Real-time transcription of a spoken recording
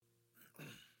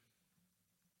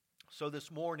So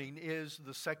this morning is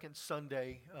the second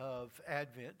Sunday of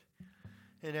Advent.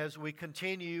 And as we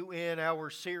continue in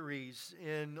our series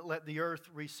in Let the Earth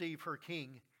Receive Her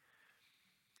King,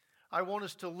 I want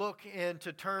us to look and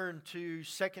to turn to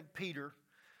 2 Peter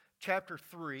chapter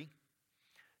 3.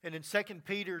 And in 2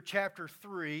 Peter chapter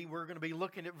 3, we're going to be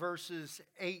looking at verses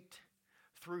 8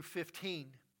 through 15.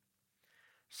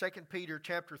 2 Peter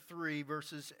chapter 3,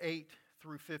 verses 8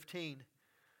 through 15.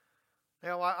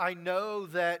 Now, I know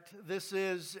that this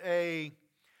is a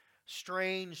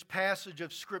strange passage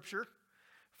of Scripture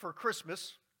for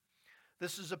Christmas.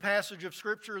 This is a passage of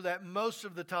Scripture that most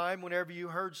of the time, whenever you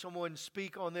heard someone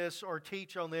speak on this or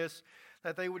teach on this,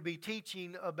 that they would be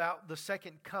teaching about the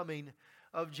second coming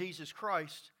of Jesus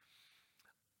Christ.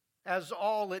 As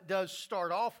all it does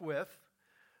start off with,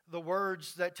 the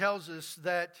words that tells us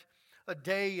that a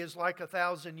day is like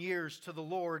 1,000 years to the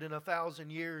Lord, and 1,000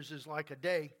 years is like a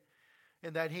day,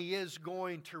 and that He is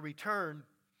going to return.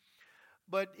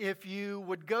 But if you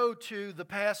would go to the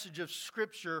passage of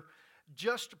Scripture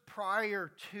just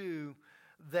prior to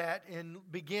that and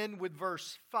begin with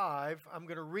verse 5, I'm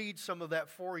going to read some of that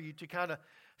for you to kind of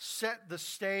set the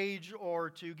stage or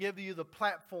to give you the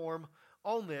platform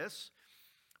on this,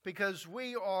 because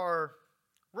we are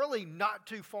really not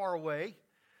too far away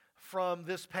from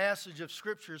this passage of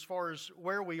Scripture as far as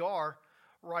where we are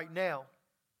right now.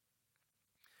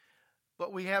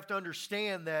 But we have to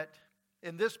understand that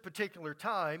in this particular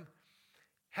time,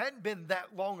 hadn't been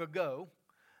that long ago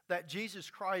that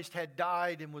Jesus Christ had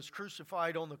died and was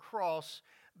crucified on the cross,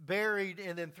 buried,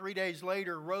 and then 3 days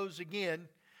later rose again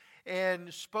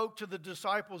and spoke to the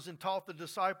disciples and taught the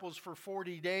disciples for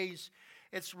 40 days.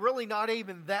 It's really not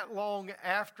even that long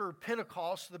after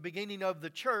Pentecost, the beginning of the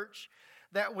church,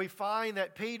 that we find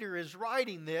that Peter is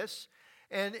writing this.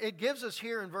 And it gives us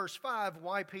here in verse 5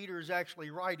 why Peter is actually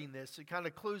writing this. It kind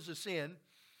of clues us in.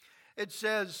 It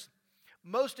says,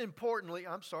 most importantly,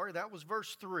 that was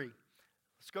verse 3.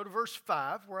 Let's go to verse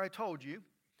 5 where I told you.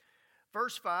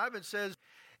 Verse 5, it says,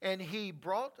 and He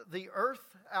brought the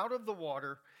earth out of the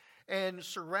water and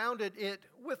surrounded it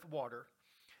with water.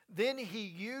 Then He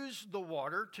used the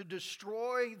water to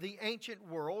destroy the ancient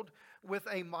world with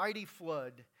a mighty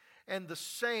flood. And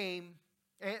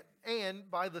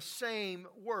by the same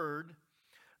word,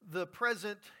 the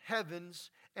present heavens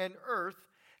and earth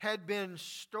had been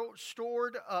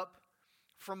stored up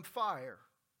from fire.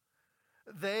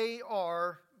 They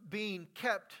are being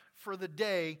kept for the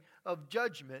day of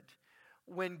judgment,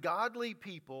 when godly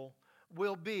people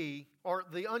will be,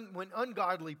 when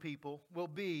ungodly people will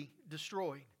be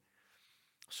destroyed.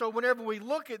 So whenever we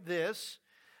look at this,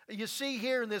 you see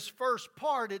here in this first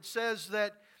part, it says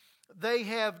that they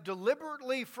have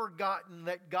deliberately forgotten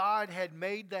that God had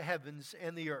made the heavens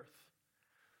and the earth.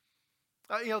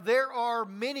 There are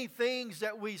many things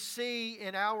that we see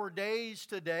in our days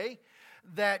today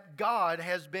that God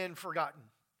has been forgotten.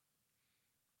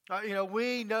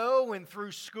 We know, and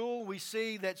through school we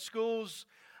see that schools,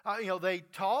 they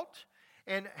taught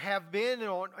and have been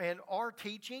and are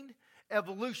teaching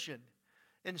evolution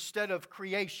instead of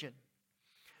creation.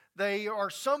 They are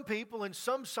some people and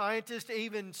some scientists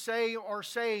even are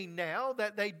saying now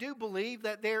that they do believe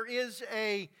that there is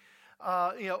a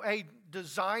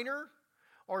designer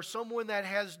or someone that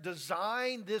has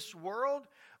designed this world,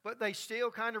 but they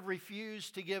still kind of refuse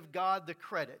to give God the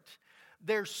credit.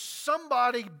 There's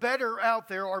somebody better out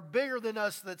there or bigger than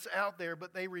us that's out there,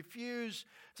 but they refuse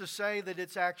to say that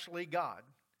it's actually God.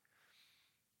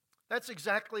 That's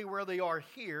exactly where they are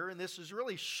here, and this is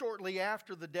really shortly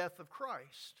after the death of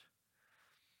Christ.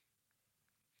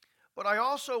 But I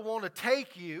also want to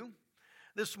take you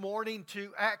this morning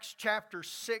to Acts chapter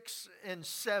 6 and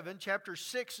 7, chapter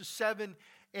 6, 7,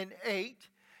 and 8.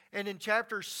 And in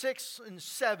chapter 6 and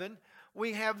 7,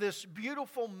 we have this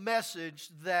beautiful message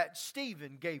that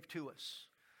Stephen gave to us.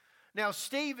 Now,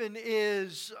 Stephen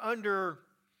is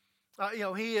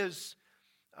he is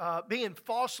being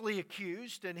falsely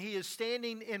accused, and he is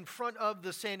standing in front of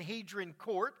the Sanhedrin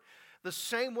court, the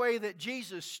same way that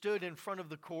Jesus stood in front of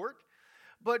the court.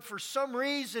 But for some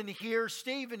reason here,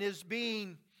 Stephen is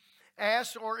being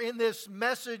asked, or in this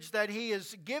message that he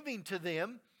is giving to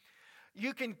them,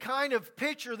 you can kind of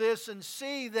picture this and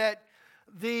see that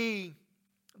the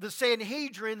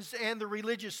Sanhedrins and the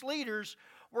religious leaders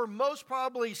were most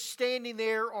probably standing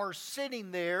there or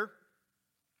sitting there,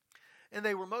 and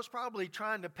they were most probably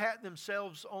trying to pat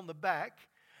themselves on the back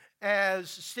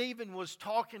as Stephen was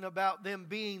talking about them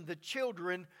being the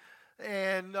children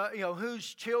and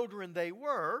whose children they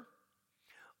were,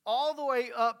 all the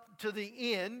way up to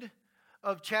the end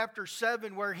of chapter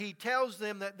 7, where he tells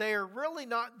them that they are really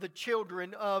not the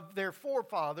children of their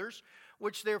forefathers,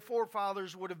 which their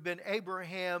forefathers would have been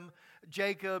Abraham,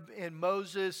 Jacob, and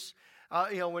Moses,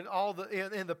 and all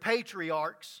the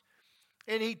patriarchs.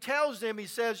 And he tells them, he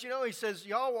says,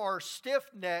 y'all are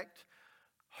stiff-necked,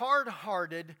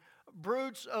 hard-hearted,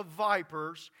 broods of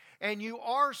vipers, and you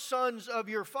are sons of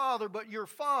your father, but your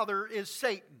father is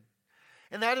Satan.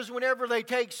 And that is whenever they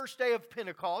take the first day of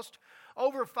Pentecost,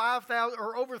 over 5,000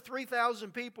 or over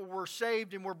 3,000 people were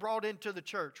saved and were brought into the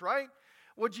church, right?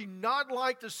 Would you not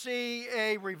like to see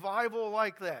a revival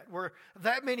like that, where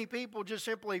that many people just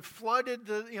simply flooded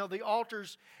the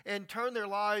altars and turned their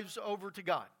lives over to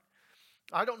God?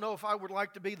 I don't know if I would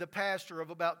like to be the pastor of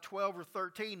about 12 or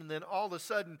 13, and then all of a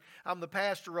sudden I'm the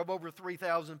pastor of over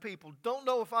 3,000 people. Don't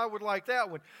know if I would like that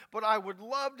one, but I would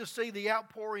love to see the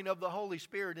outpouring of the Holy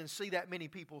Spirit and see that many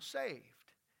people saved.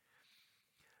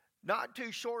 Not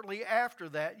too shortly after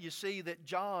that, you see that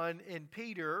John and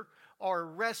Peter are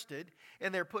arrested,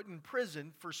 and they're put in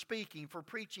prison for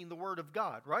preaching the Word of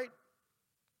God, right?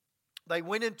 They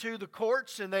went into the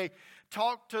courts and they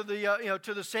talked to the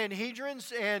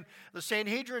Sanhedrins, and the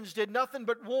Sanhedrins did nothing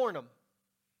but warn them.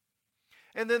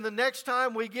 And then the next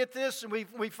time we get this, and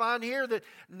we find here that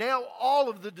now all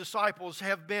of the disciples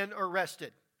have been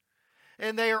arrested.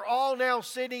 And they are all now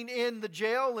sitting in the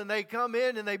jail, and they come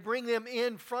in and they bring them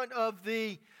in front of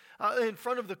the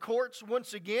courts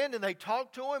once again, and they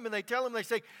talk to him and they tell him, they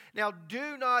say, now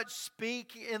do not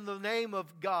speak in the name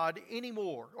of God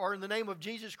anymore, or in the name of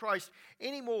Jesus Christ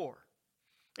anymore.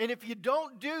 And if you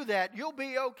don't do that, you'll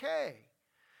be okay.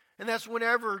 And that's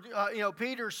whenever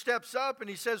Peter steps up and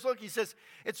he says,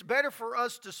 it's better for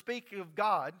us to speak of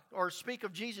God or speak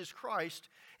of Jesus Christ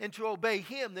and to obey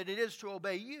Him than it is to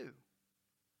obey you.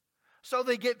 So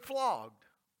they get flogged.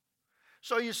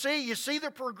 So you see the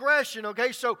progression,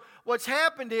 okay? So what's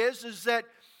happened is that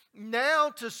now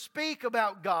to speak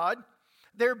about God,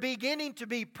 they're beginning to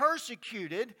be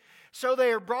persecuted. So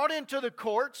they are brought into the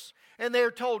courts and they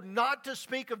are told not to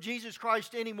speak of Jesus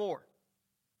Christ anymore.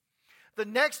 The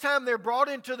next time they're brought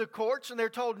into the courts and they're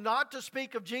told not to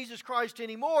speak of Jesus Christ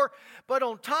anymore, but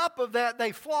on top of that,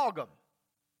 they flog them.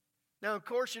 Now, of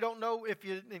course,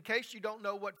 in case you don't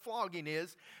know what flogging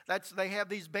is, they have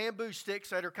these bamboo sticks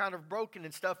that are kind of broken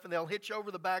and stuff, and they'll hit you over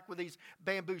the back with these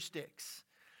bamboo sticks.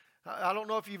 I don't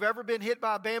know if you've ever been hit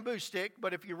by a bamboo stick,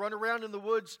 but if you run around in the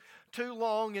woods too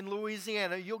long in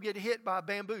Louisiana, you'll get hit by a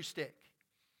bamboo stick.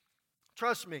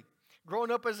 Trust me, growing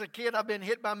up as a kid, I've been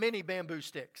hit by many bamboo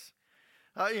sticks.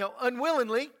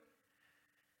 Unwillingly,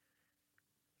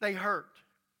 they hurt.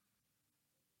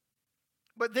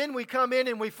 But then we come in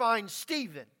and we find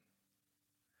Stephen.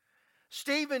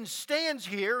 Stephen stands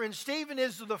here, and Stephen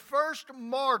is the first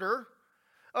martyr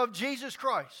of Jesus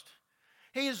Christ.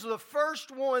 He is the first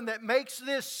one that makes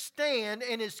this stand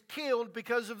and is killed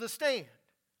because of the stand.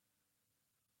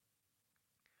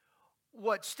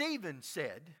 What Stephen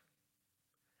said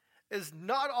is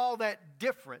not all that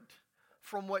different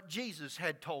from what Jesus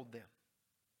had told them.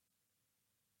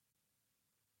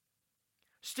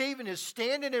 Stephen is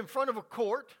standing in front of a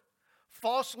court,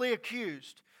 falsely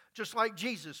accused, just like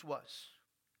Jesus was.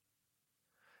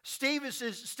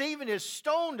 Stephen is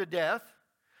stoned to death,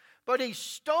 but he's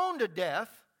stoned to death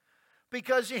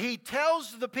because he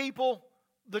tells the people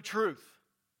the truth.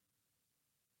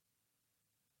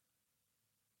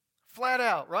 Flat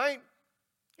out, right?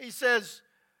 He says,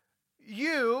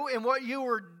 you and what you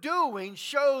are doing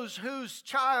shows whose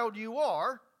child you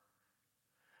are,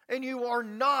 and you are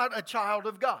not a child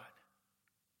of God.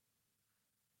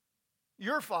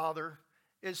 Your father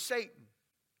is Satan.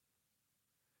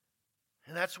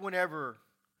 And that's whenever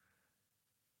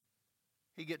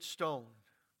he gets stoned.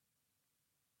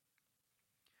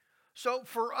 So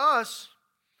for us,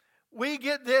 we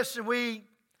get this, and we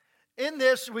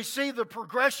see the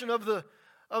progression of the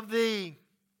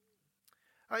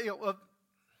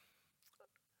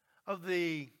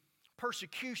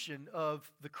persecution of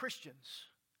the Christians.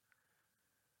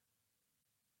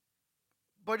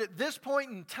 But at this point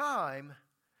in time,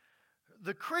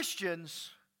 the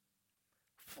Christians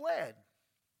fled.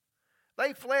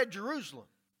 They fled Jerusalem.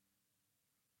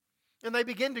 And they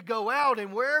began to go out,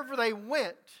 and wherever they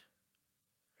went,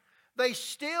 they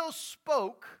still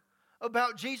spoke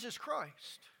about Jesus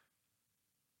Christ.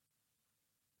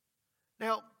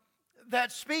 Now,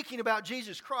 that speaking about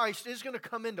Jesus Christ is going to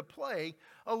come into play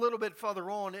a little bit further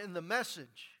on in the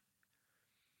message.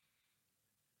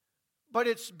 But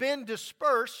it's been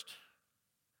dispersed,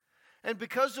 and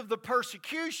because of the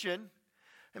persecution,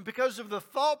 and because of the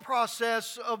thought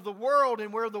process of the world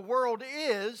and where the world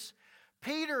is,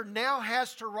 Peter now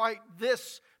has to write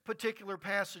this particular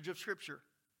passage of Scripture.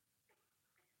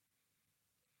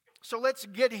 So let's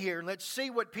get here and let's see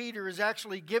what Peter is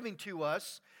actually giving to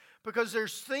us, because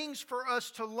there's things for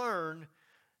us to learn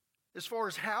as far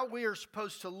as how we are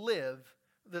supposed to live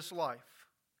this life.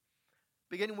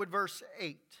 Beginning with verse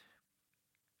 8.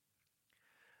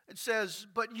 It says,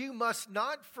 "But you must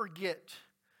not forget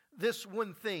this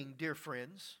one thing, dear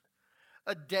friends.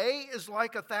 A day is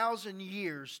like 1,000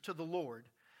 years to the Lord,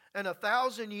 and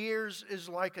 1,000 years is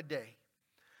like a day.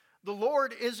 The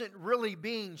Lord isn't really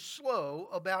being slow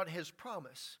about His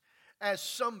promise, as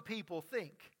some people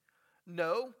think.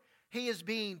 No, He is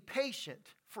being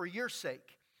patient for your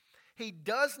sake. He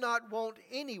does not want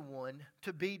anyone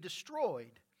to be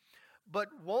destroyed,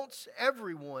 but wants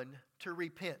everyone to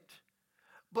repent.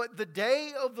 But the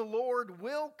day of the Lord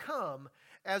will come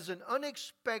as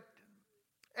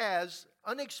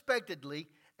unexpectedly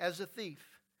as a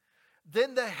thief.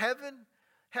 Then the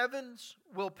heavens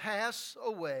will pass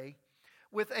away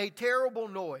with a terrible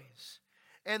noise,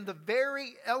 and the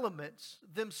very elements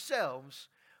themselves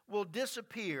will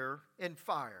disappear in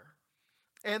fire,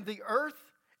 and the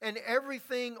earth and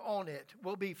everything on it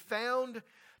will be found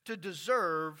to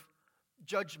deserve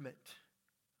judgment.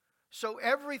 So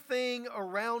everything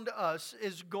around us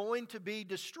is going to be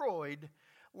destroyed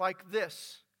like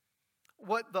this.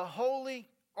 What holy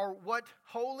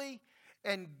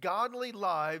and godly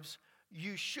lives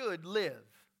you should live,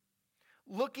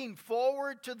 looking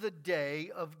forward to the day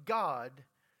of God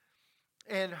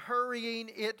and hurrying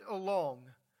it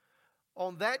along.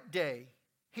 On that day,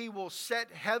 He will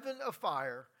set heaven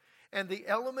afire, and the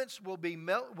elements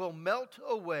will melt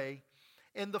away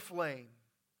in the flame."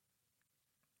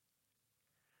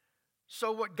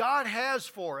 So what God has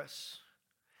for us,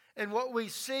 and what we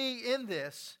see in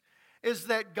this, is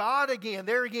that God, again,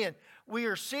 we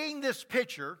are seeing this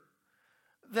picture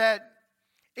that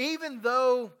even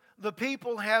though the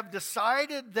people have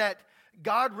decided that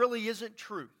God really isn't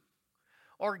true,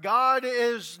 or God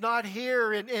is not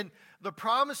here, and the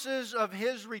promises of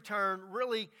His return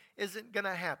really isn't going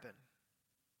to happen.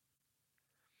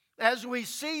 As we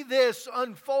see this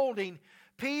unfolding,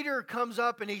 Peter comes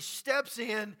up and he steps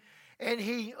in and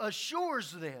he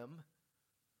assures them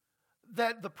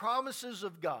that the promises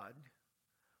of God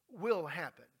will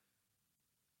happen.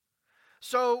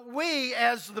 So we,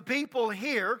 as the people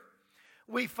here,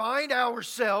 we find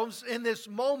ourselves in this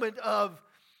moment of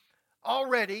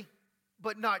already,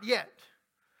 but not yet.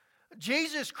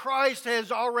 Jesus Christ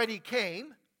has already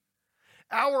came.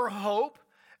 Our hope,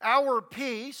 our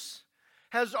peace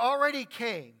has already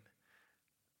came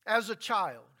as a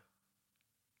child.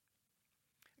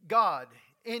 God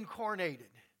incarnated,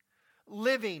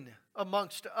 living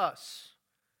amongst us.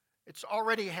 It's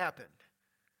already happened.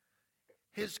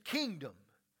 His kingdom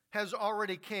has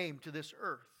already came to this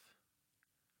earth.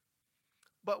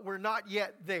 But we're not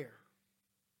yet there.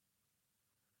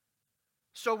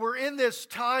 So we're in this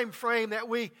time frame that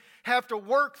we have to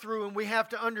work through, and we have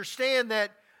to understand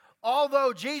that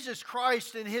although Jesus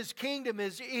Christ and His kingdom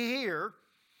is here,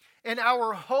 and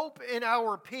our hope and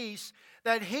our peace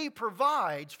that He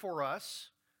provides for us,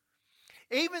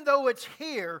 even though it's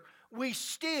here, we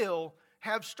still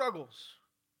have struggles.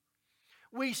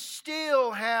 We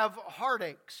still have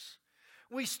heartaches.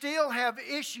 We still have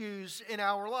issues in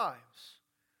our lives.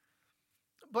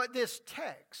 But this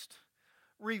text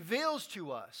reveals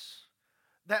to us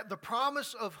that the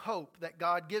promise of hope that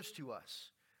God gives to us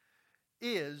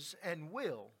is and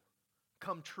will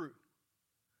come true.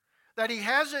 That He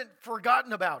hasn't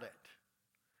forgotten about it.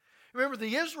 Remember,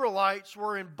 the Israelites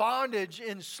were in bondage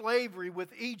in slavery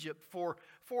with Egypt for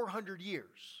 400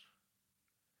 years.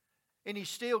 And He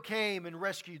still came and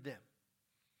rescued them.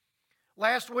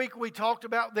 Last week we talked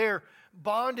about their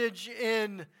bondage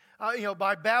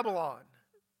by Babylon.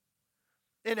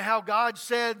 And how God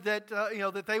said that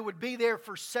that they would be there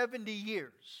for 70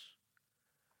 years.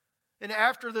 And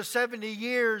after the 70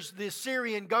 years, the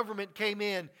Assyrian government came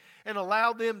in and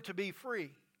allowed them to be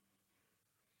free.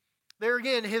 There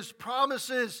again, His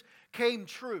promises came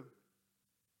true.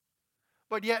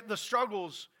 But yet the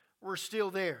struggles were still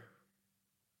there.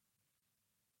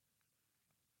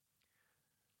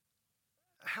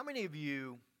 How many of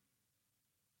you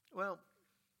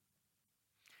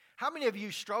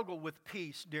struggle with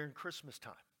peace during Christmas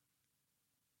time?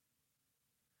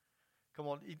 Come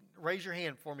on, raise your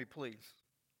hand for me, please.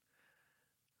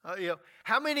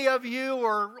 How many of you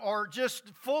are just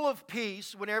full of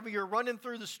peace whenever you're running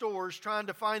through the stores trying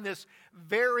to find this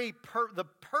the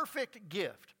perfect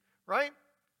gift, right?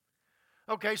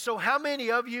 Okay, so how many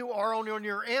of you are on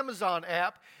your Amazon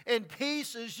app and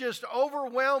peace is just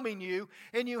overwhelming you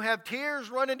and you have tears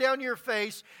running down your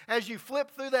face as you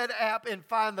flip through that app and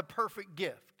find the perfect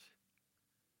gift?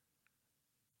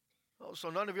 Oh, so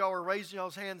none of y'all were raising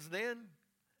y'all's hands then?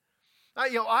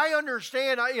 I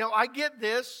understand. I get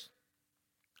this.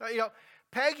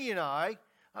 Peggy and I,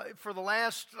 for the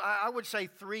last, I would say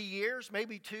 3 years,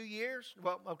 maybe 2 years.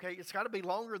 Well, okay, it's got to be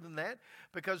longer than that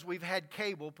because we've had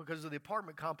cable because of the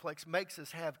apartment complex makes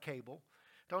us have cable.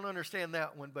 Don't understand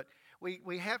that one, but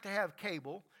we have to have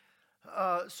cable.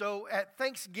 So at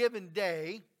Thanksgiving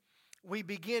Day, we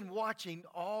begin watching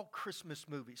all Christmas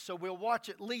movies. So we'll watch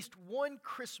at least one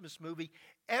Christmas movie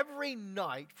every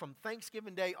night from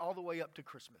Thanksgiving Day all the way up to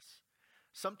Christmas.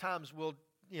 Sometimes we'll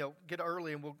get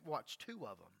early and we'll watch 2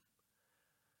 of them.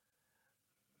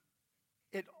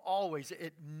 It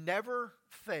never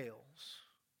fails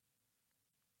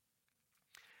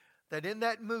that in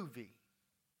that movie,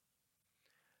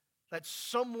 that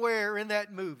somewhere in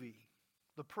that movie,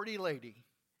 the pretty lady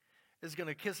is going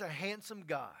to kiss a handsome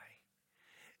guy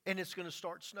and it's going to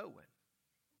start snowing.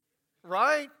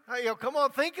 Right? Come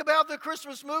on, think about the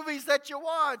Christmas movies that you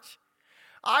watch.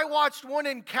 I watched one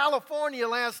in California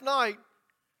last night.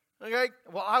 Okay?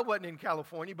 Well, I wasn't in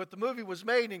California, but the movie was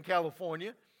made in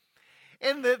California.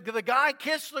 And the guy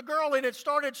kissed the girl and it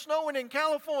started snowing in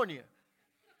California.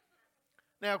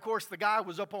 Now, of course, the guy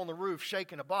was up on the roof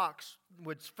shaking a box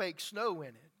with fake snow in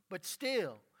it. But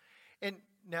still. And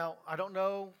now, I don't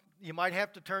know, you might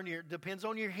have to depends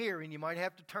on your hearing, you might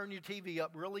have to turn your TV up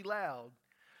really loud.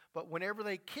 But whenever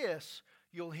they kiss,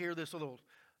 you'll hear this little,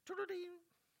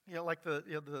 like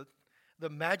the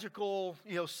magical,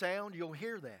 sound. You'll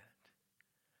hear that.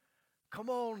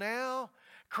 Come on now.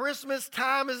 Christmas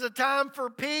time is a time for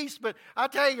peace, but I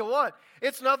tell you what,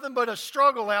 it's nothing but a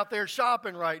struggle out there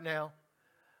shopping right now.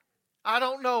 I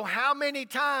don't know how many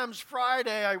times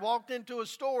Friday I walked into a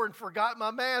store and forgot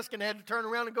my mask and had to turn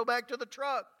around and go back to the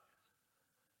truck.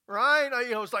 Right?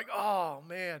 It's like, oh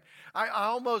man. I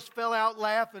almost fell out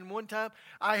laughing one time.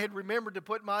 I had remembered to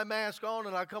put my mask on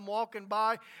and I come walking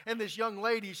by and this young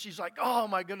lady, she's like, oh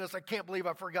my goodness, I can't believe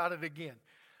I forgot it again.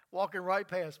 Walking right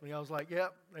past me. I was like,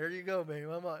 yep, there you go, babe.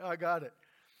 I got it.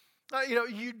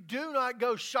 You do not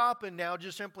go shopping now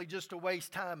just to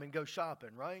waste time and go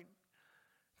shopping, right?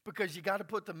 Because you got to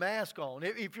put the mask on.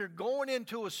 If you're going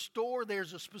into a store,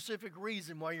 there's a specific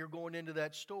reason why you're going into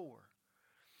that store.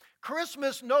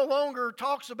 Christmas no longer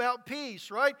talks about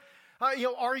peace, right? I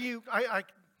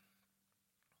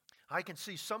can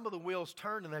see some of the wheels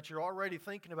turning that you're already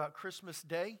thinking about Christmas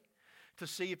Day to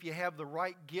see if you have the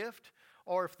right gift,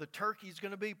 or if the turkey's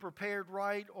going to be prepared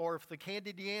right, or if the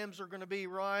candied yams are going to be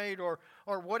right, or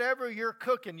whatever you're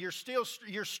cooking, you're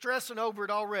stressing over it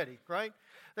already, right?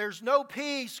 There's no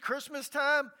peace. Christmas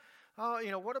time,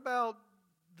 what about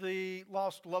the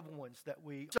lost loved ones that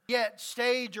we yet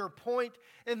stage or point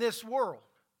in this world?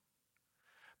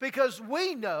 Because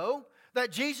we know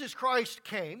that Jesus Christ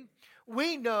came.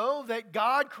 We know that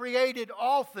God created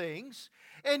all things.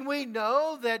 And we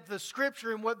know that the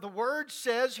Scripture and what the Word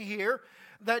says here,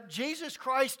 that Jesus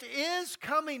Christ is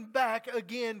coming back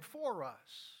again for us.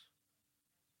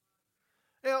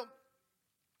 Now,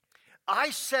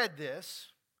 I said this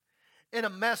in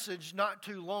a message not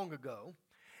too long ago,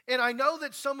 and I know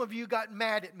that some of you got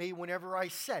mad at me whenever I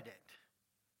said it.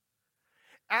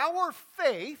 Our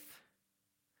faith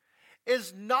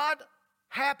is not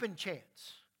happen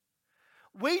chance.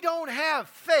 We don't have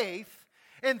faith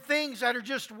in things that are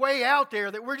just way out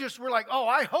there that we're like, oh,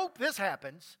 I hope this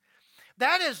happens.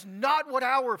 That is not what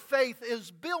our faith is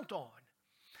built on.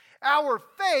 Our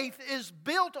faith is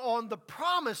built on the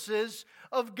promises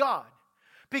of God.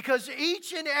 Because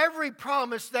each and every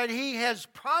promise that He has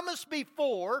promised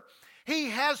before,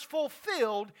 He has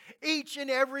fulfilled each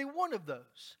and every one of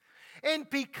those. And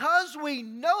because we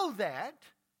know that,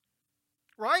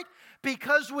 right?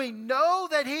 Because we know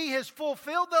that He has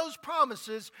fulfilled those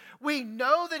promises, we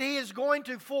know that He is going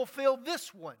to fulfill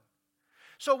this one.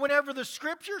 So whenever the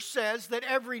Scripture says that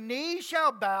every knee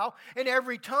shall bow and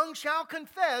every tongue shall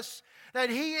confess that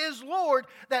He is Lord,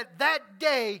 that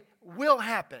day will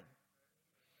happen.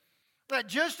 That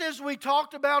just as we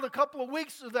talked about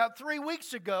about 3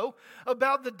 weeks ago,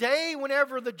 about the day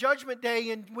whenever the judgment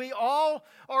day and we all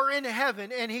are in heaven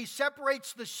and He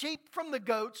separates the sheep from the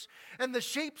goats, and the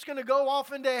sheep's going to go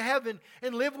off into heaven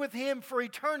and live with Him for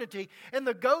eternity, and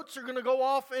the goats are going to go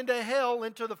off into hell,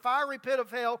 into the fiery pit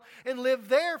of hell, and live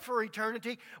there for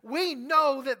eternity. We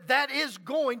know that is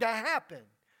going to happen.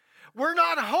 We're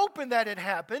not hoping that it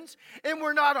happens, and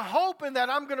we're not hoping that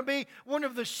I'm going to be one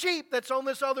of the sheep that's on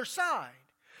this other side.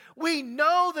 We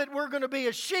know that we're going to be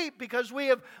a sheep because we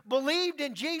have believed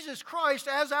in Jesus Christ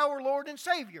as our Lord and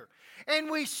Savior. And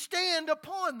we stand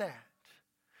upon that.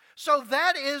 So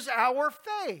that is our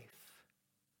faith.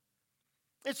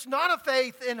 It's not a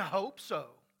faith in hope so.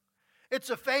 It's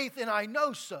a faith in I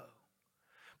know so.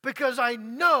 Because I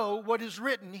know what is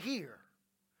written here.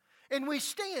 And we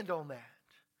stand on that.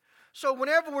 So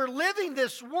whenever we're living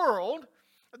this world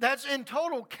that's in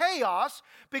total chaos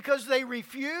because they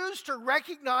refuse to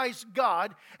recognize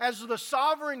God as the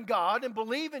sovereign God and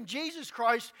believe in Jesus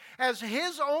Christ as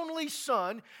His only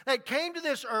Son that came to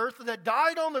this earth, that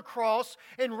died on the cross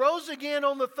and rose again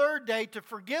on the third day to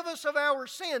forgive us of our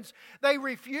sins, they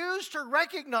refuse to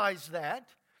recognize that.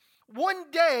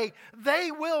 One day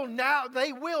they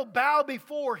will bow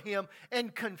before Him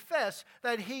and confess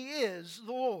that He is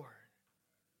the Lord.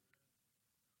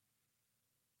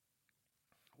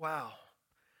 Wow.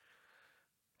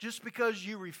 Just because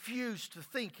you refuse to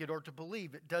think it or to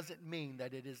believe it doesn't mean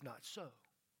that it is not so.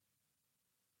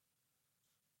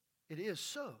 It is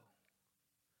so.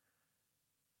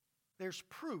 There's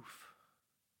proof.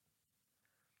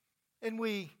 And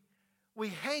we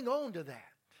hang on to that.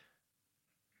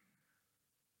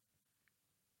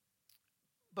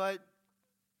 But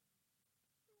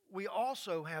we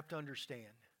also have to understand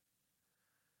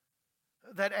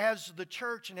that as the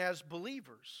church and as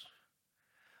believers,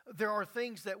 there are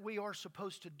things that we are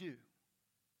supposed to do.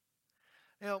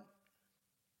 Now,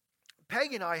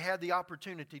 Peggy and I had the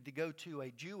opportunity to go to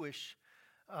a Jewish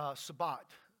Sabbat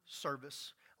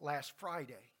service last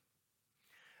Friday.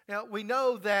 Now, we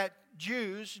know that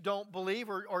Jews don't believe,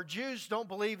 or Jews don't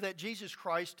believe that Jesus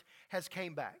Christ has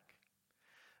came back.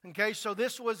 Okay, so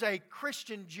this was a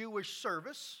Christian Jewish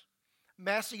service,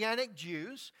 Messianic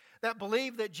Jews that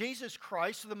believe that Jesus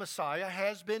Christ, the Messiah,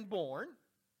 has been born.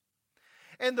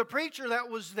 And the preacher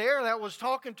that was there, that was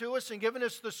talking to us and giving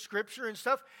us the scripture and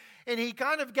stuff, and he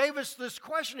kind of gave us this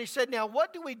question. He said, now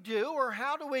what do we do, or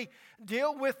how do we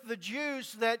deal with the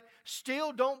Jews that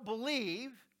still don't believe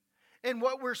in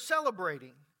what we're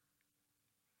celebrating?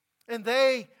 And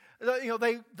they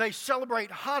celebrate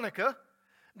Hanukkah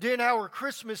during our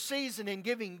Christmas season in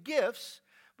giving gifts,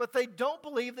 but they don't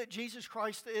believe that Jesus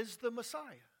Christ is the Messiah.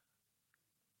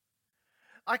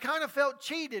 I kind of felt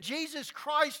cheated. Jesus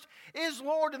Christ is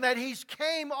Lord and that He's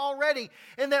came already,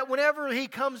 and that whenever He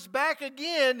comes back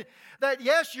again, that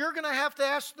yes, you're going to have to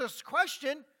ask this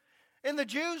question. And the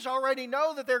Jews already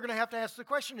know that they're going to have to ask the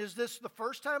question, is this the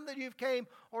first time that you've came,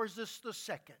 or is this the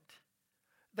second?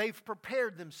 They've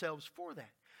prepared themselves for that.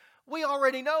 We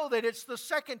already know that it's the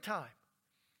second time.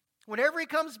 Whenever He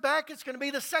comes back, it's going to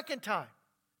be the second time.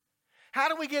 How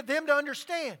do we get them to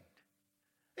understand?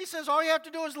 He says, all you have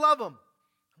to do is love them.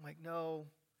 I'm like, no,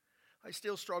 I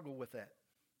still struggle with that.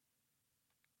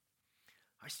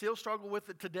 I still struggle with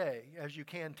it today, as you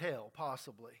can tell,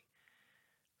 possibly.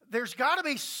 There's got to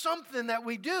be something that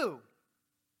we do.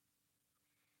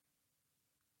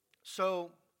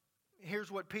 So, here's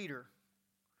what Peter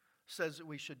says that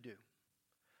we should do.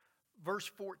 Verse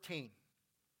 14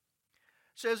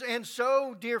 says, and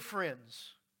so, dear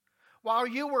friends, while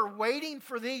you were waiting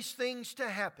for these things to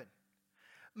happen,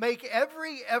 make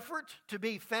every effort to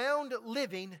be found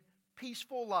living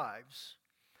peaceful lives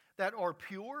that are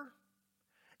pure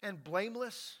and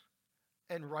blameless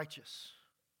and righteous.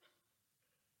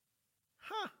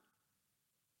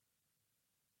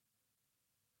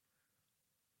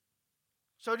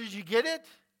 So did you get it?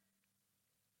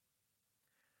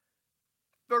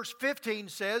 Verse 15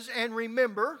 says, and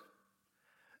remember,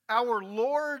 our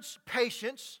Lord's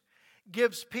patience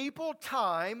gives people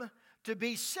time to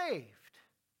be saved.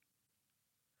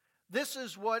 This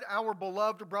is what our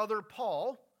beloved brother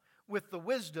Paul, with the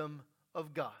wisdom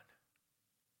of God.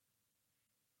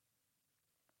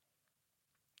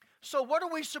 So what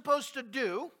are we supposed to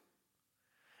do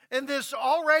in this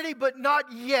already but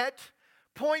not yet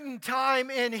point in time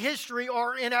in history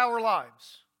or in our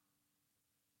lives?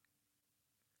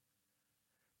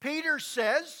 Peter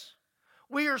says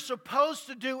we are supposed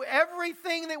to do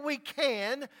everything that we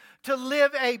can to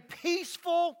live a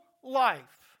peaceful life.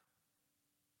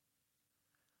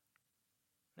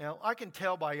 Now, I can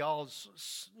tell by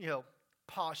y'all's,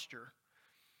 posture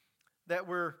that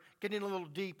we're getting a little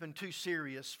deep and too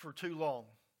serious for too long.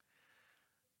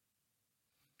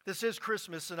 This is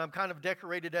Christmas, and I'm kind of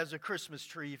decorated as a Christmas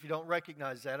tree, if you don't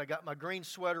recognize that. I got my green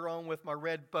sweater on with my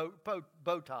red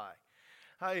bow tie.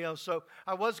 So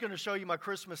I was going to show you my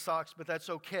Christmas socks, but that's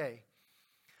okay.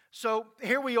 So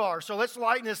here we are. So let's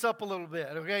lighten this up a little bit,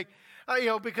 okay?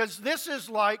 Because this is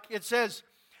like, it says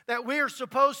that we're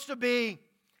supposed to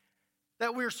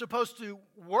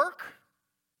work,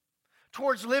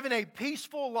 towards living a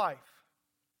peaceful life.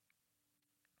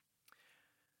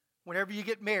 Whenever you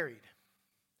get married,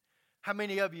 how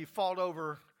many of you fought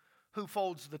over who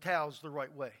folds the towels the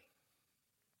right way?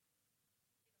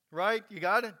 Right? You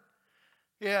got it?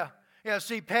 Yeah. Yeah,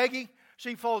 see, Peggy,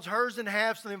 she folds hers in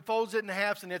halves and then folds it in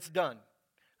halves and it's done.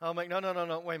 I'm like,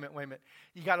 no, wait a minute.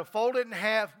 You got to fold it in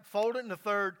half, fold it in a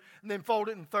third, and then fold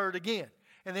it in a third again.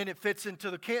 And then it fits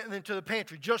into the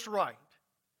pantry just right.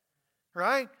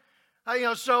 Right?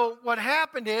 So what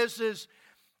happened is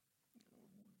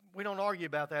we don't argue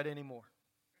about that anymore.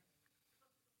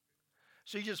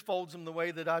 She just folds them the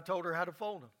way that I told her how to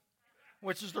fold them,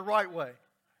 which is the right way.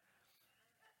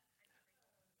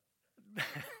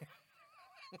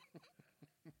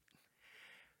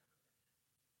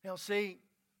 Now see,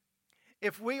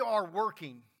 if we are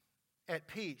working at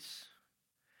peace,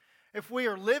 if we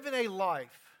are living a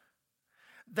life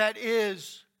that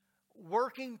is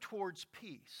working towards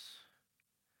peace,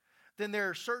 then there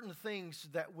are certain things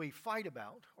that we fight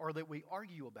about or that we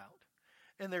argue about.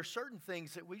 And there are certain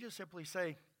things that we just simply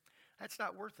say, that's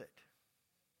not worth it.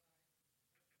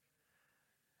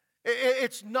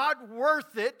 It's not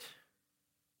worth it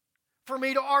for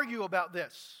me to argue about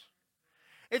this.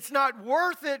 It's not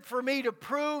worth it for me to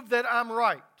prove that I'm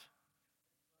right.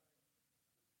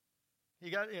 You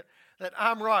got it? That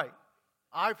I'm right.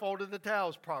 I folded the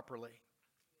towels properly.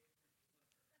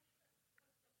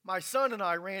 My son and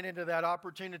I ran into that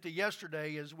opportunity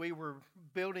yesterday as we were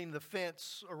building the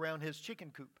fence around his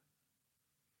chicken coop.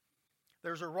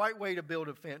 There's a right way to build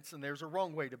a fence and there's a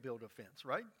wrong way to build a fence,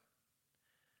 right?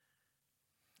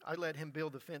 I let him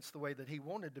build the fence the way that he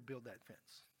wanted to build that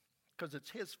fence because it's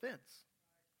his fence.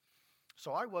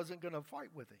 So I wasn't going to fight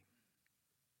with him.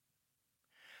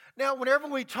 Now, whenever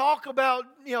we talk about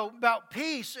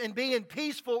peace and being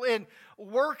peaceful and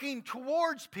working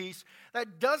towards peace,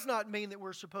 that does not mean that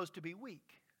we're supposed to be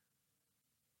weak.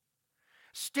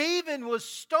 Stephen was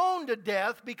stoned to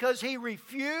death because he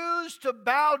refused to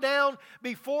bow down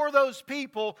before those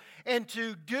people and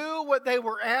to do what they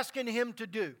were asking him to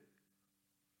do.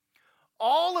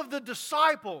 All of the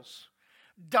disciples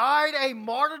died a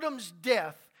martyrdom's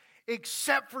death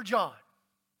except for John.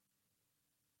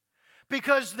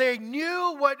 Because they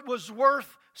knew what was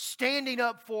worth standing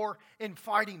up for and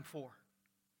fighting for.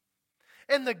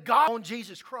 And the gospel on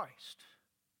Jesus Christ.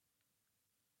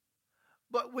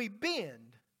 But we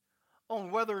bend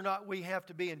on whether or not we have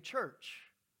to be in church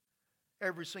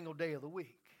every single day of the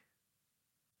week.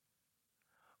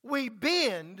 We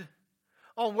bend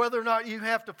on whether or not you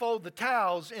have to fold the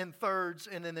towels in thirds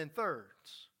and then in thirds.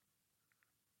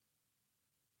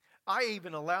 I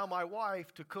even allow my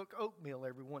wife to cook oatmeal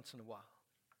every once in a while.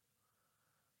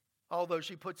 Although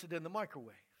she puts it in the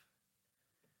microwave.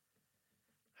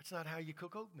 That's not how you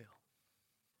cook oatmeal.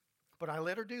 But I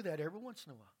let her do that every once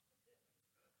in a while.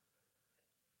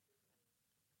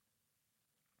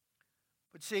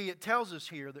 But see, it tells us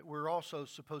here that we're also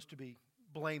supposed to be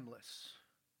blameless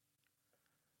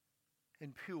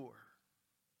and pure.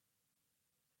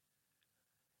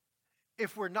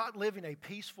 If we're not living a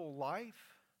peaceful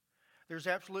life, there's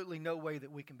absolutely no way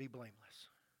that we can be blameless.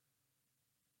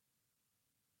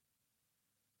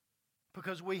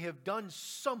 Because we have done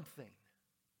something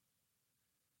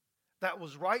that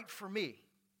was right for me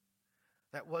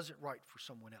that wasn't right for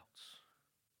someone else.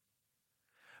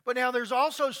 But now there's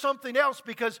also something else,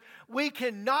 because we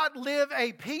cannot live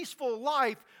a peaceful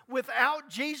life without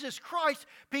Jesus Christ,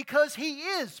 because He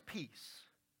is peace.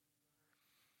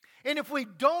 And if we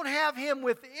don't have Him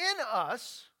within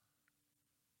us,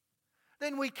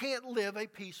 then we can't live a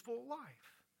peaceful life.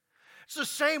 It's the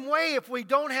same way, if we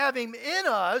don't have Him in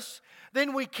us,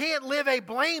 then we can't live a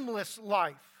blameless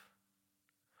life,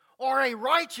 or a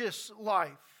righteous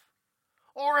life,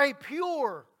 or a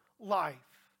pure life.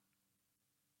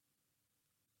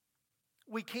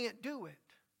 We can't do it.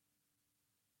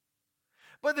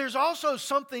 But there's also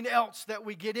something else that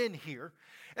we get in here.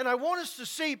 And I want us to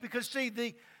see, because see,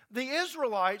 the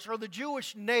Israelites, or the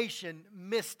Jewish nation,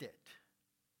 missed it.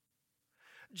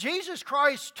 Jesus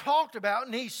Christ talked about,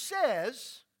 and He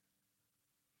says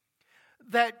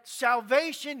that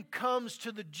salvation comes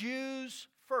to the Jews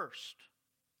first.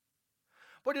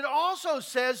 But it also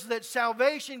says that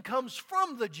salvation comes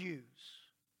from the Jews.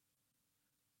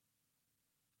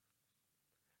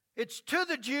 It's to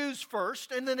the Jews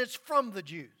first, and then it's from the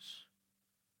Jews.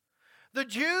 The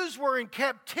Jews were in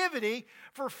captivity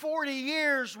for 40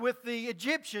 years with the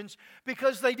Egyptians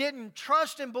because they didn't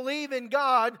trust and believe in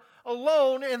God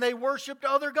alone, and they worshiped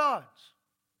other gods.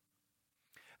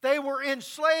 They were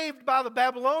enslaved by the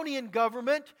Babylonian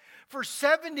government for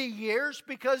 70 years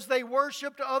because they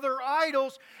worshiped other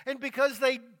idols and because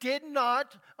they did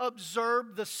not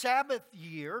observe the Sabbath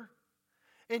year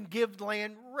and give the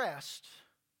land rest.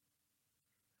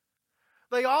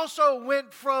 They also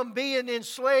went from being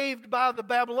enslaved by the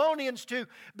Babylonians to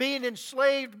being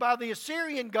enslaved by the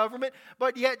Assyrian government,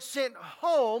 but yet sent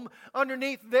home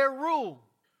underneath their rule.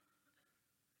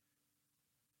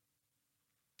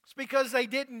 It's because they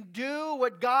didn't do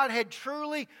what God had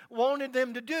truly wanted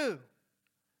them to do.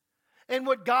 And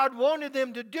what God wanted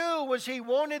them to do was He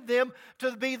wanted them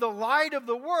to be the light of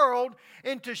the world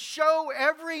and to show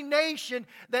every nation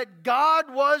that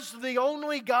God was the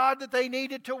only God that they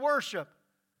needed to worship.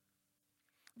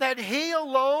 That He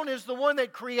alone is the one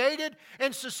that created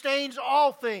and sustains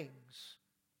all things.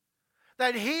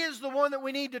 That He is the one that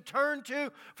we need to turn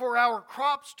to for our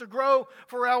crops to grow,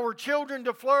 for our children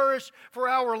to flourish, for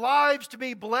our lives to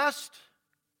be blessed.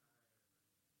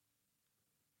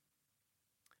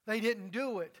 They didn't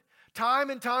do it.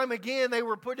 Time and time again they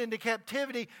were put into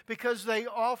captivity because they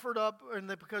offered up and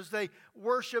because they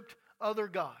worshiped other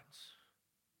gods.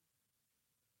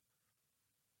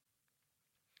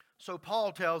 So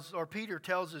Peter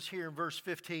tells us here in verse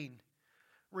 15,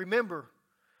 remember,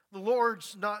 the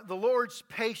Lord's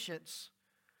patience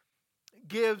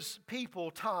gives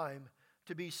people time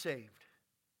to be saved.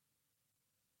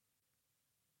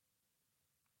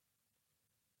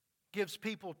 Gives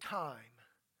people time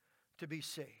to be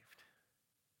saved.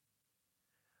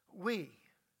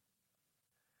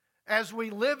 As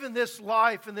we live in this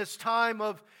life, in this time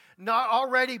of not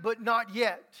already but not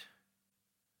yet,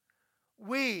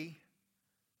 we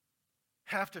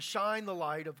have to shine the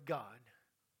light of God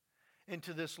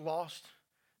into this lost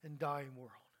and dying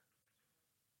world.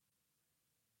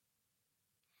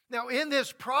 Now, in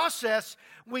this process,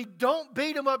 we don't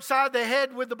beat them upside the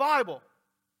head with the Bible.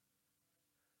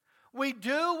 We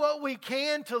do what we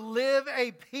can to live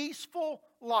a peaceful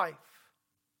life.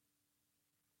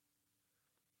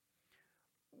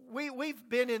 We've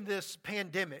been in this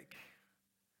pandemic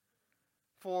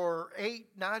for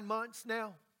 8-9 months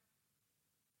now.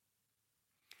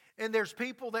 And there's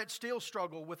people that still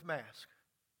struggle with masks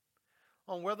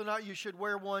on whether or not you should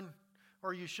wear one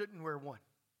or you shouldn't wear one.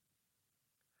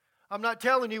 I'm not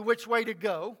telling you which way to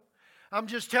go. I'm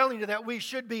just telling you that we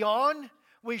should be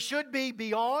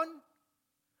beyond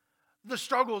the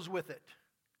struggles with it.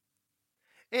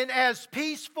 And as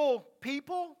peaceful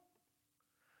people,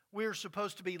 we're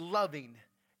supposed to be loving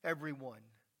everyone,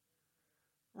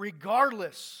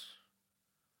 regardless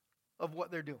of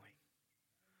what they're doing.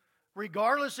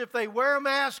 Regardless if they wear a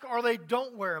mask or they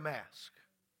don't wear a mask.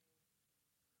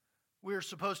 We're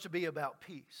supposed to be about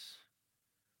peace.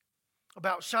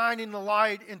 About shining the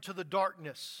light into the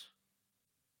darkness.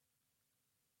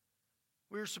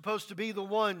 We're supposed to be the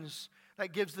ones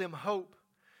that gives them hope.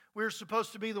 We're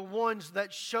supposed to be the ones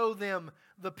that show them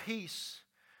the peace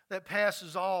that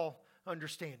passes all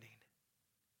understanding.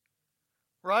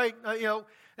 Right? Now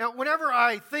whenever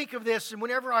I think of this and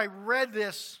whenever I read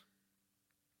this,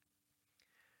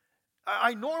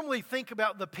 I normally think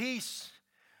about the peace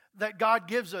that God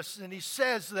gives us, and He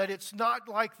says that it's not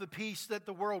like the peace that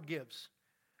the world gives.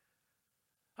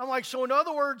 I'm like, so in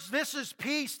other words, this is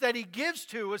peace that He gives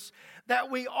to us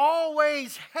that we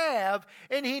always have,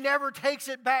 and He never takes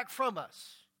it back from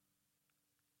us.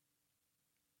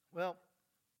 Well,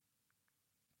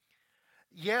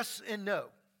 yes and no.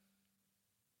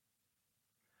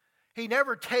 He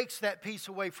never takes that peace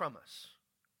away from us.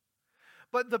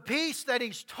 But the peace that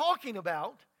He's talking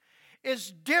about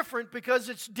is different because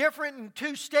it's different in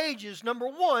two stages. Number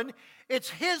one, it's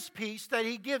His peace that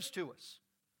He gives to us.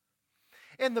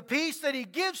 And the peace that He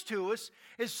gives to us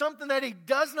is something that He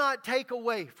does not take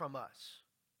away from us.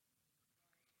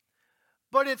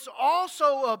 But it's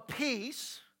also a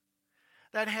peace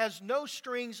that has no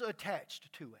strings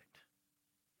attached to it.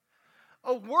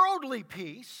 A worldly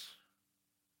peace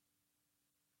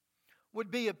would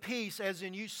be a peace as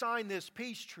in you sign this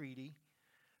peace treaty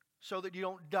so that you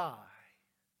don't die.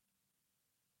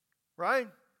 Right?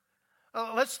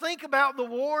 Let's think about the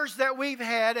wars that we've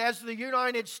had as the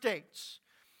United States.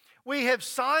 We have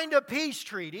signed a peace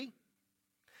treaty,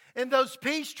 and those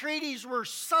peace treaties were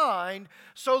signed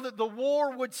so that the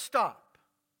war would stop.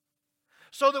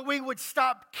 So that we would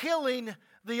stop killing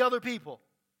the other people.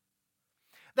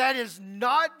 That is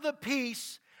not the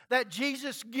peace that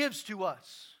Jesus gives to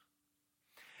us.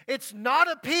 It's not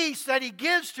a peace that He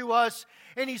gives to us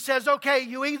and He says, okay,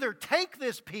 you either take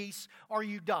this peace or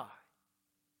you die.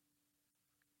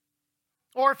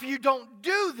 Or if you don't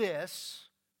do this,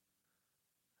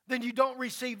 then you don't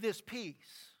receive this peace.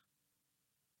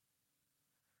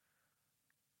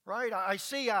 right? I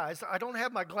see eyes. I don't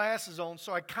have my glasses on,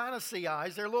 so I kind of see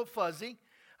eyes. They're a little fuzzy.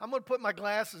 I'm going to put my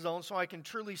glasses on so I can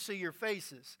truly see your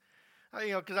faces.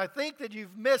 Because I think that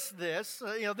you've missed this.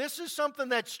 This is something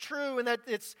that's true, and that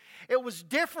it was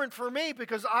different for me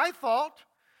because I thought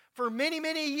for many,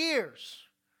 many years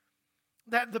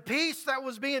that the peace that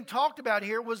was being talked about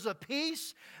here was a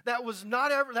peace that was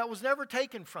never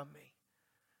taken from me.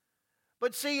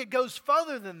 But see, it goes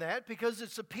further than that because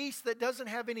it's a peace that doesn't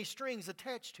have any strings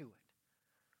attached to it.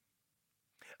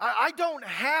 I don't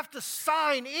have to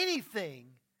sign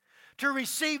anything to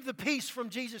receive the peace from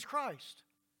Jesus Christ.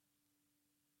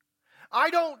 I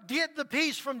don't get the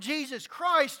peace from Jesus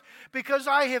Christ because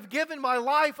I have given my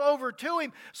life over to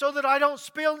Him so that I don't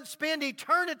spend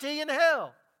eternity in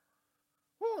hell.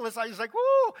 Woo, it's like,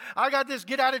 woo, I got this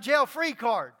get out of jail free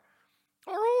card.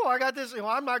 Or, I got this,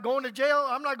 I'm not going to jail,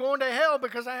 I'm not going to hell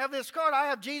because I have this card, I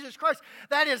have Jesus Christ.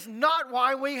 That is not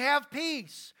why we have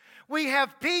peace. We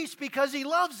have peace because He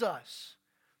loves us.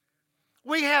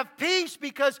 We have peace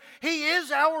because He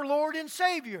is our Lord and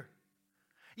Savior.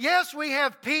 Yes, we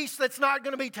have peace that's not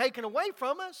going to be taken away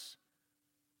from us.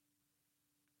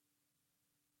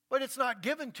 But it's not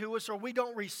given to us, or we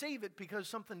don't receive it because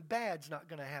something bad's not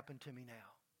going to happen to me now.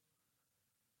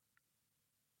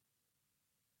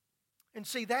 And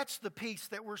see, that's the peace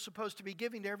that we're supposed to be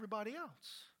giving to everybody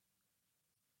else.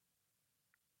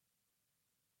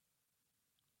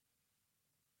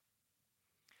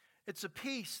 It's a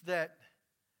peace that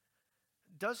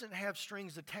doesn't have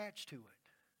strings attached to it.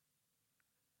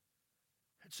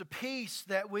 It's a peace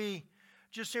that we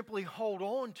just simply hold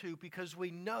on to because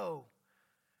we know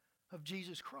of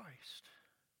Jesus Christ.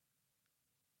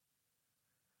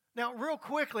 Now, real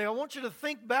quickly, I want you to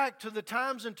think back to the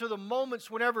times and to the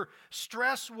moments whenever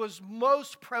stress was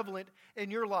most prevalent in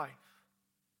your life.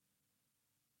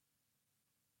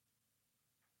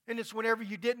 And it's whenever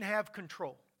you didn't have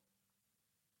control.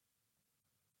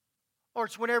 Or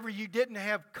it's whenever you didn't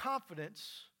have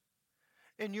confidence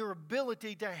in your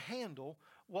ability to handle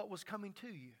what was coming to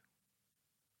you.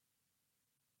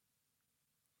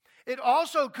 It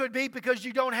also could be because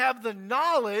you don't have the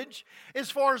knowledge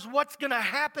as far as what's going to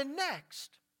happen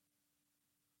next.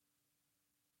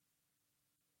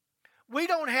 We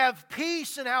don't have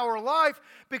peace in our life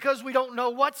because we don't know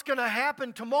what's going to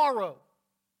happen tomorrow.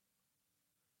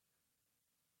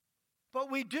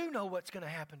 But we do know what's going to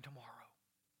happen tomorrow.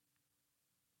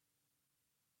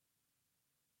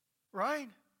 Right?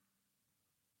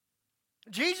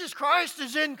 Jesus Christ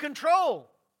is in control.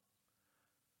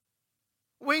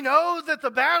 We know that the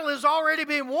battle has already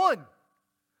been won.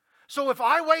 So if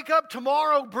I wake up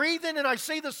tomorrow breathing and I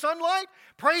see the sunlight,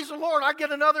 praise the Lord, I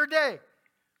get another day.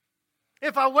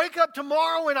 If I wake up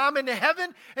tomorrow and I'm in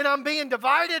heaven and I'm being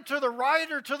divided to the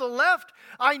right or to the left,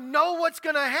 I know what's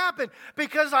going to happen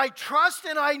because I trust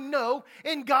and I know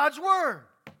in God's Word.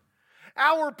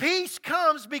 Our peace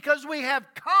comes because we have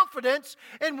confidence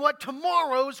in what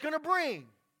tomorrow is going to bring.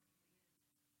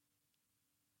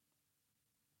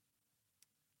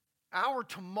 Our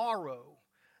tomorrow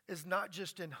is not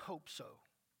just in hope so.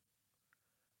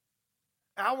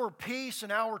 Our peace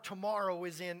and our tomorrow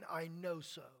is in I know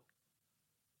so.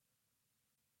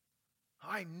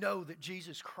 I know that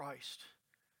Jesus Christ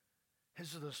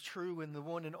is the true and the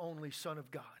one and only Son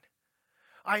of God.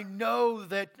 I know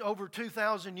that over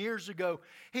 2,000 years ago,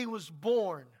 He was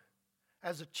born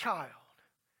as a child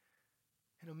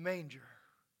in a manger.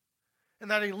 And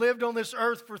that He lived on this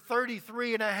earth for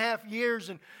 33 and a half years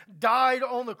and died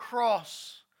on the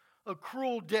cross a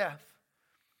cruel death.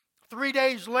 3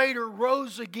 days later,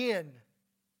 rose again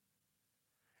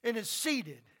and is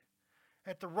seated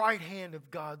at the right hand of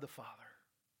God the Father.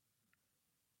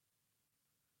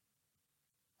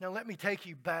 Now let me take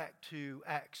you back to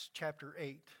Acts chapter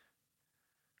 8.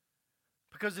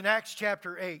 Because in Acts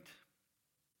chapter 8,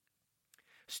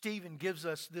 Stephen gives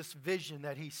us this vision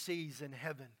that he sees in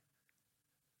heaven.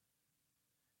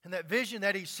 And that vision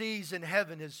that he sees in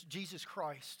heaven is Jesus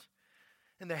Christ.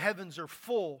 And the heavens are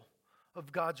full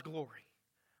of God's glory.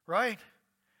 Right?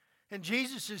 And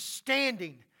Jesus is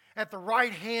standing at the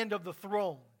right hand of the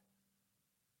throne.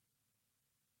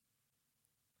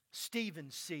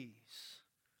 Stephen sees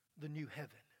the new heaven.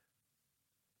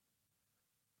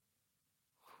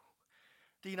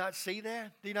 Do you not see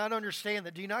that? Do you not understand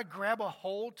that? Do you not grab a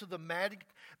hold to the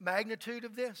magnitude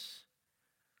of this?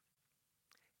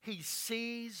 He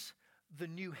sees the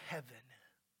new heaven.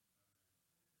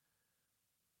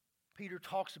 Peter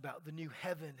talks about the new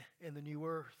heaven and the new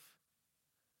earth.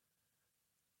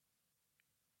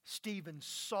 Stephen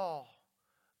saw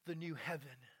the new heaven.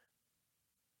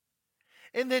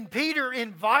 And then Peter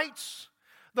invites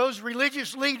those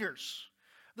religious leaders,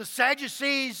 The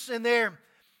Sadducees in there,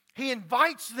 he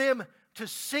invites them to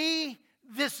see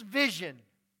this vision.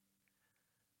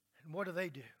 And what do?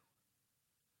 They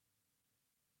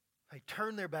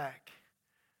turn their back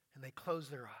and they close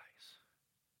their eyes.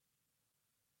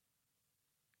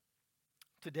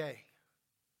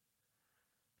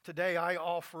 Today I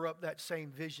offer up that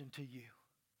same vision to you.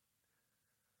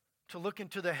 To look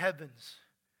into the heavens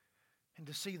and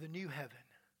to see the new heaven.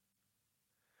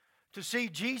 To see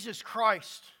Jesus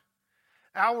Christ,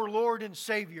 our Lord and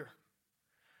Savior,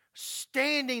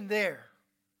 standing there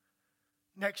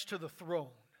next to the throne,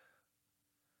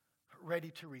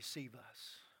 ready to receive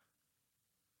us.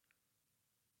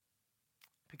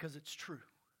 Because it's true.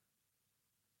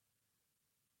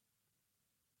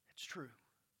 It's true.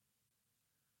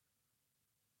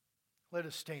 Let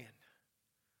us stand.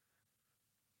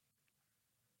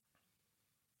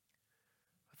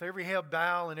 With every head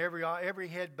bow and every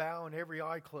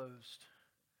eye closed,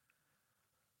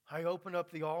 I open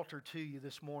up the altar to you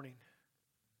this morning.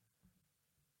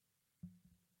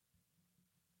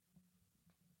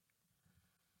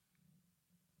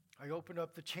 I open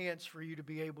up the chance for you to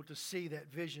be able to see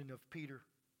that vision of Peter.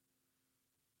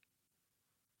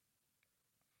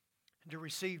 And to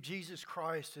receive Jesus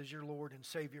Christ as your Lord and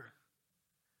Savior.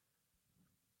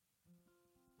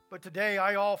 But today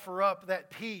I offer up that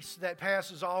peace that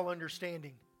passes all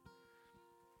understanding.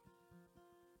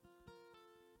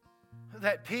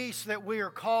 That peace that we are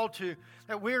called to,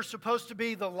 that we are supposed to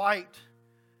be the light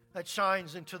that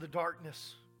shines into the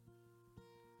darkness.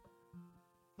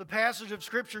 The passage of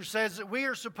Scripture says that we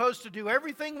are supposed to do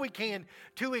everything we can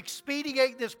to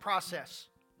expedite this process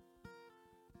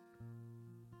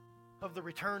of the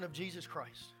return of Jesus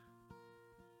Christ.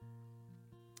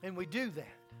 And we do that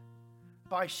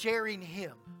by sharing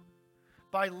Him,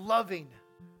 by loving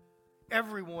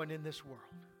everyone in this world,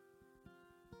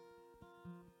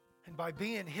 and by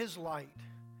being His light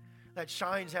that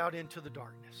shines out into the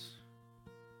darkness.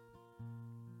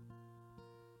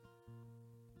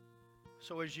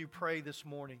 So as you pray this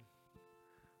morning,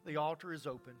 the altar is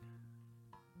open.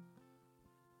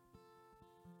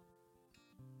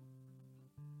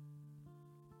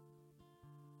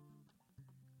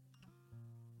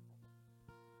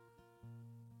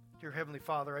 Dear Heavenly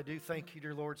Father, I do thank you,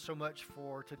 dear Lord, so much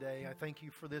for today. I thank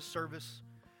you for this service.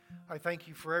 I thank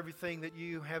you for everything that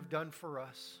you have done for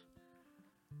us.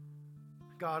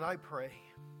 God, I pray,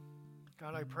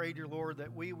 dear Lord,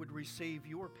 that we would receive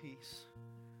your peace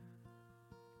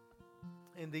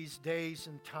in these days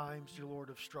and times, dear Lord,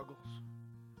 of struggles.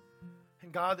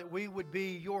 And God, that we would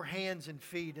be your hands and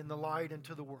feet in the light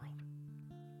into the world.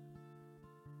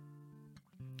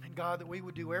 And God, that we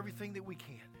would do everything that we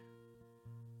can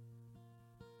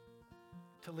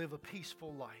to live a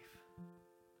peaceful life.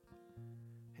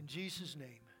 In Jesus'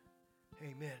 name,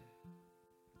 amen.